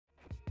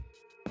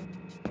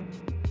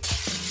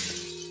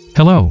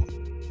Hello,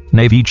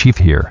 Navy Chief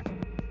here.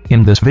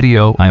 In this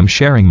video I am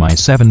sharing my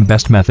 7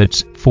 best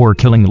methods for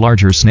killing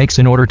larger snakes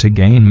in order to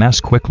gain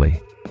mass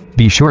quickly.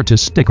 Be sure to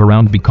stick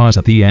around because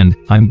at the end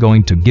I'm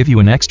going to give you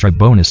an extra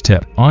bonus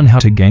tip on how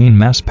to gain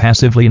mass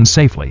passively and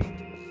safely.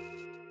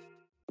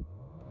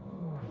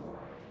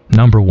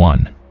 Number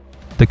 1.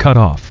 The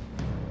cutoff.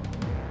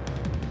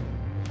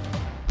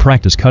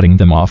 Practice cutting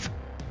them off.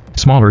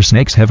 Smaller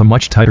snakes have a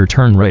much tighter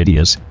turn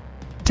radius.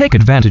 Take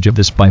advantage of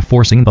this by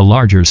forcing the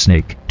larger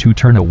snake to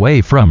turn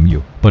away from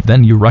you, but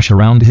then you rush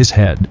around his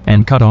head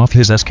and cut off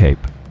his escape.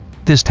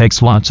 This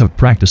takes lots of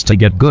practice to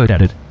get good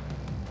at it.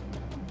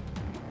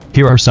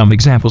 Here are some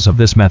examples of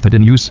this method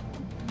in use.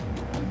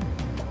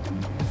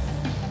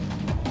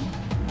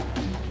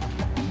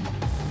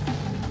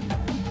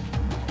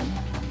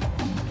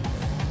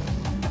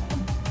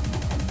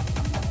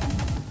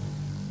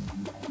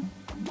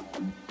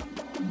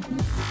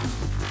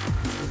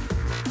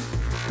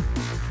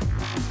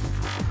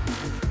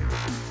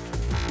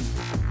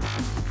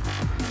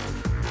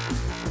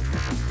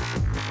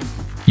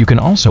 You can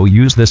also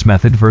use this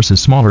method versus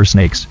smaller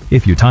snakes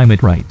if you time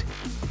it right.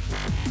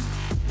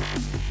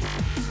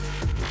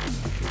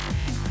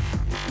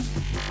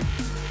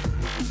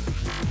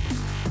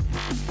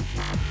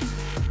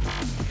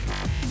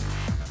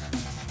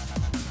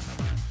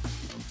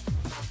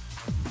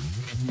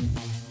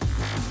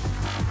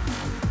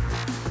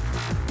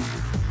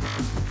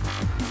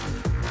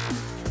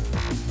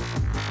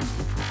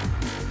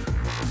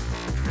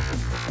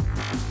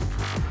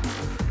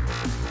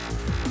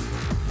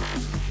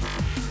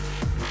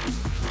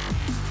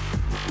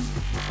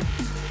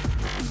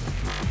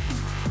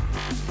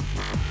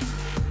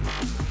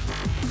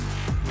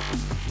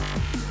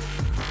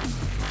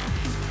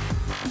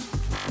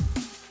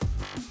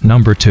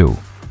 Number 2.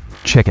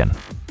 Chicken.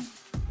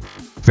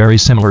 Very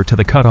similar to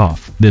the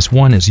cutoff, this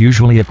one is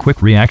usually a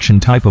quick reaction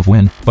type of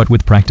win, but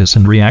with practice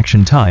and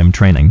reaction time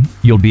training,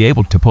 you'll be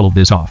able to pull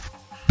this off.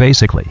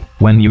 Basically,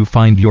 when you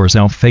find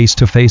yourself face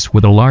to face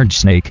with a large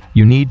snake,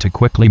 you need to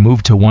quickly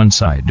move to one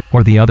side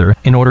or the other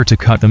in order to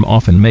cut them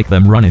off and make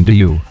them run into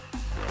you.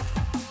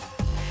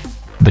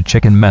 The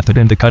chicken method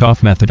and the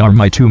cutoff method are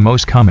my 2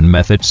 most common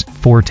methods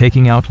for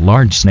taking out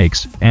large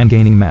snakes and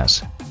gaining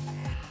mass.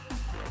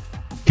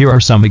 Here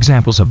are some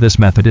examples of this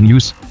method in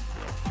use.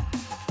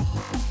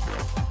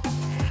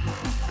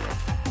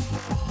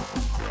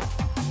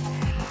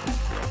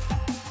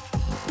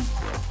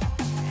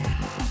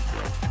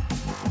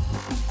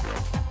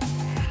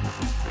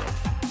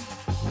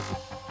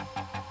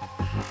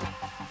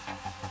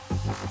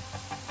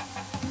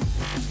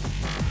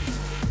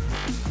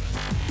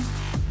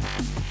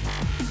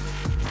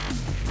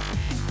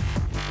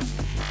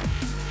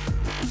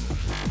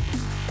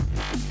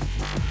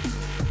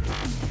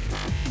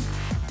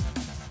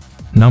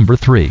 Number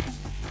 3.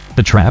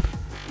 The trap.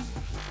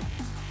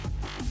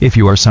 If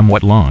you are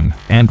somewhat long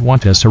and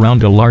want to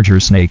surround a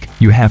larger snake,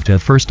 you have to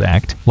first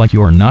act like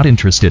you're not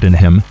interested in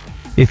him.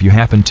 If you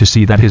happen to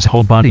see that his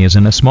whole body is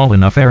in a small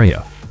enough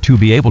area to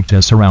be able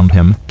to surround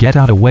him, get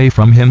out away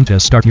from him to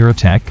start your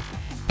attack.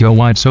 Go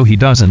wide so he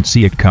doesn't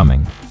see it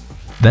coming.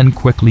 Then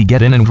quickly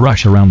get in and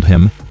rush around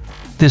him.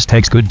 This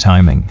takes good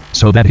timing,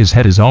 so that his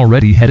head is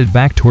already headed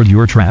back toward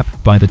your trap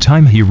by the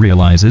time he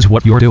realizes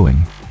what you're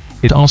doing.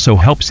 It also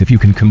helps if you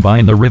can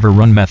combine the river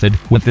run method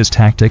with this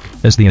tactic,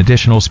 as the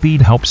additional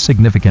speed helps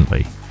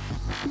significantly.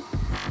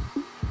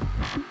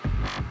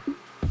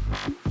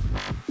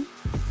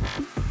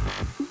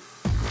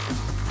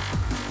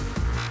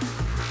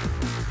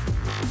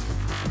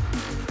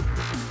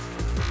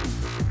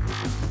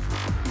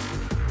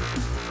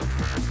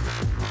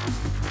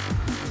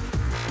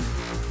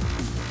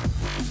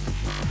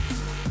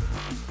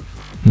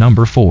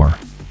 Number 4.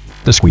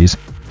 The squeeze.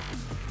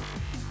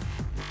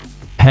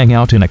 Hang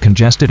out in a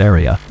congested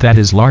area that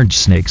is large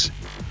snakes.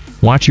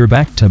 Watch your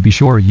back to be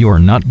sure you are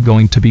not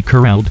going to be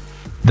corralled.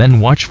 Then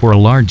watch for a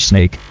large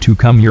snake to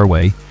come your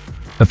way.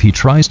 If he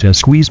tries to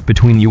squeeze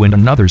between you and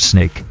another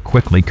snake,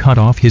 quickly cut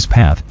off his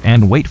path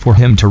and wait for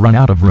him to run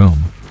out of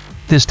room.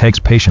 This takes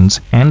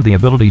patience and the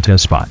ability to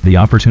spot the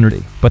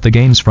opportunity, but the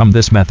gains from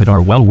this method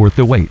are well worth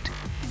the wait.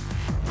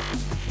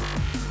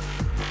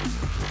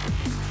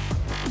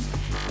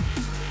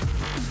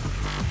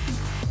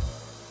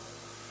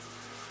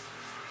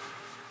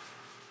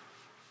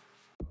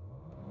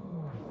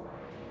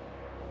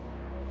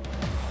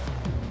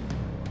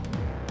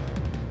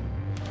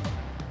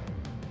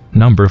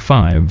 Number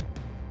 5.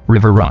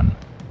 River run.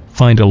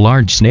 Find a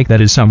large snake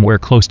that is somewhere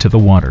close to the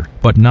water,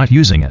 but not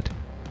using it.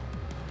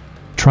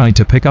 Try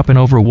to pick up an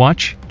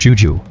Overwatch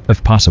juju,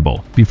 if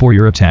possible, before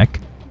your attack.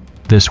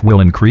 This will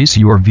increase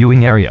your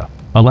viewing area,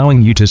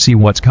 allowing you to see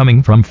what's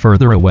coming from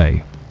further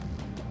away.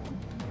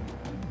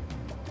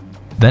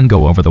 Then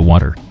go over the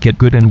water, get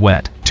good and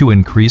wet, to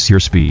increase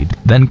your speed,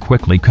 then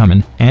quickly come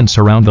in and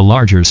surround the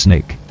larger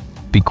snake.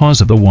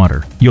 Because of the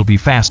water, you'll be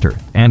faster,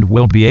 and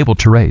will be able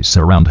to race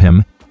around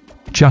him.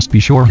 Just be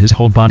sure his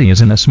whole body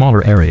is in a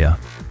smaller area.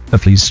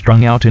 If he's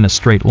strung out in a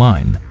straight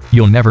line,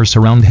 you'll never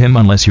surround him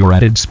unless your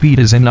added speed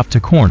is enough to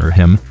corner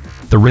him.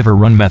 The river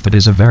run method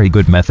is a very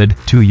good method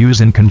to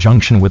use in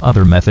conjunction with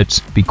other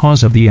methods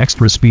because of the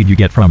extra speed you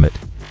get from it.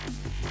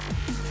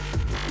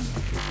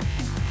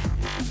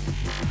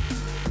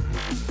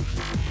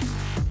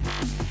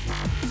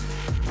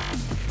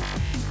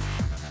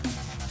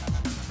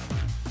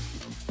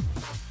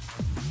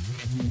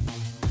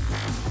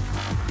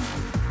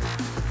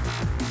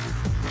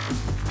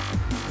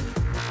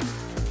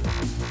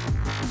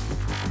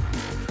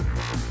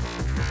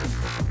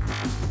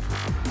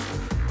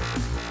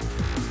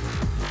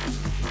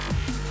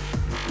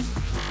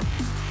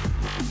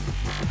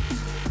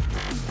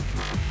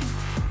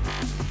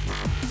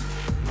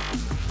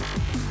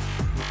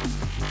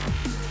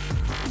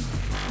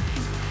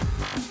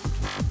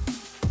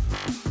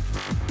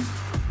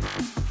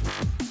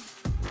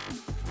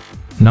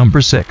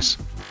 Number 6.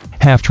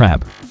 Half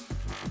trap.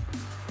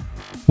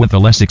 With a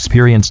less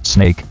experienced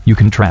snake, you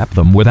can trap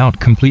them without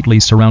completely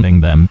surrounding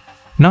them.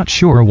 Not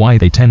sure why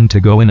they tend to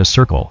go in a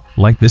circle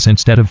like this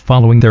instead of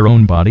following their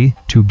own body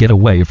to get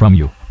away from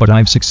you, but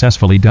I've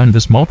successfully done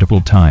this multiple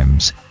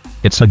times.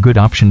 It's a good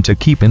option to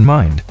keep in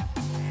mind.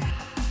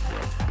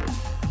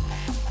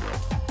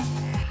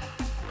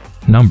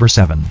 Number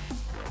 7.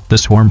 The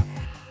swarm.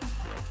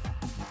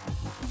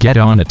 Get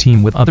on a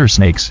team with other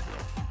snakes.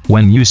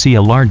 When you see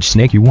a large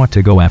snake you want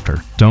to go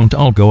after, don't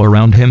all go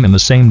around him in the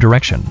same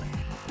direction.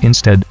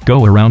 Instead,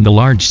 go around the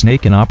large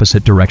snake in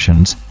opposite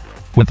directions.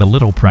 With a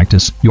little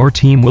practice, your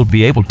team will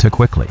be able to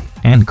quickly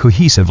and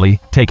cohesively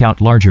take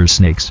out larger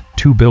snakes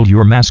to build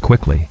your mass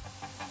quickly.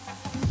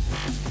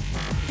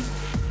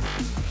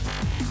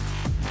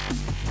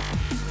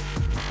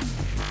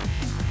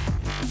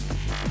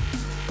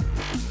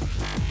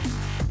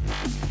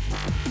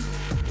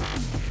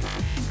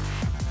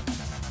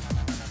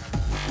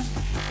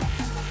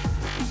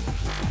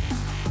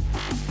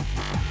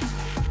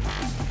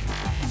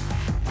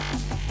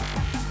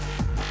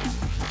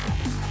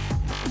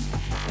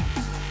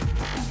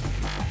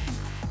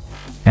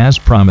 As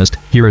promised,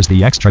 here is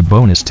the extra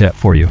bonus tip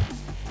for you.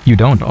 You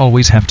don't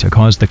always have to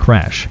cause the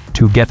crash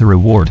to get the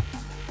reward.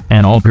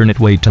 An alternate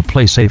way to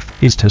play safe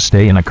is to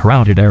stay in a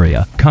crowded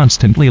area,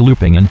 constantly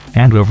looping in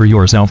and over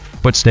yourself,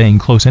 but staying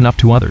close enough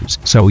to others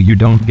so you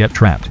don't get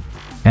trapped.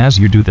 As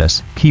you do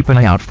this, keep an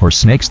eye out for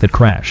snakes that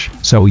crash,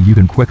 so you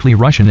can quickly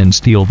rush in and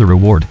steal the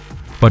reward.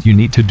 But you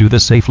need to do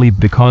this safely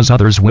because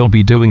others will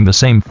be doing the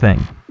same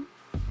thing.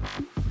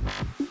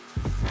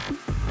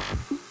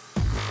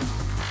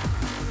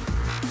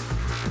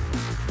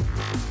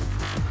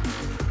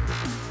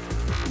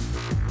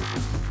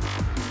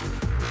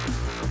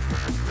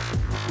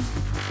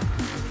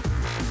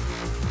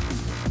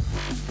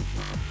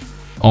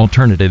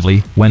 Alternatively,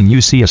 when you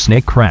see a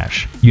snake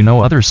crash, you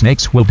know other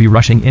snakes will be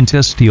rushing in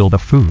to steal the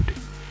food.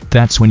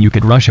 That's when you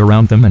could rush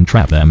around them and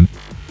trap them.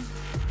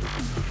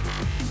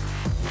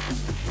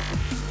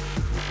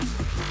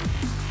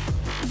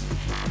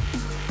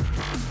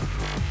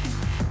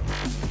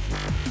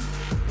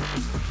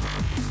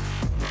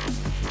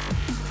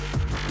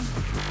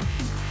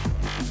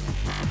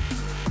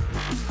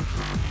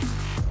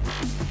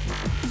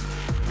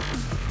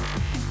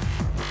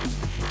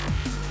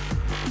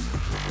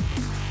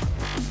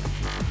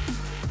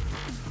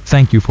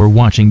 Thank you for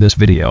watching this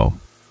video.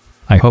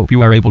 I hope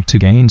you are able to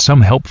gain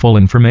some helpful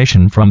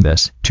information from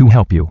this to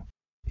help you.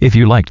 If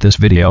you liked this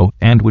video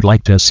and would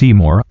like to see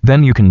more,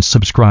 then you can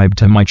subscribe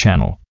to my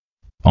channel.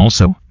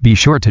 Also, be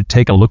sure to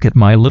take a look at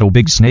my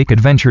LittleBigSnake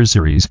Adventure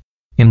series.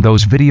 In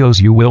those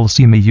videos you will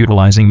see me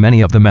utilizing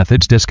many of the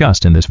methods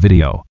discussed in this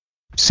video.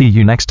 See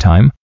you next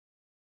time.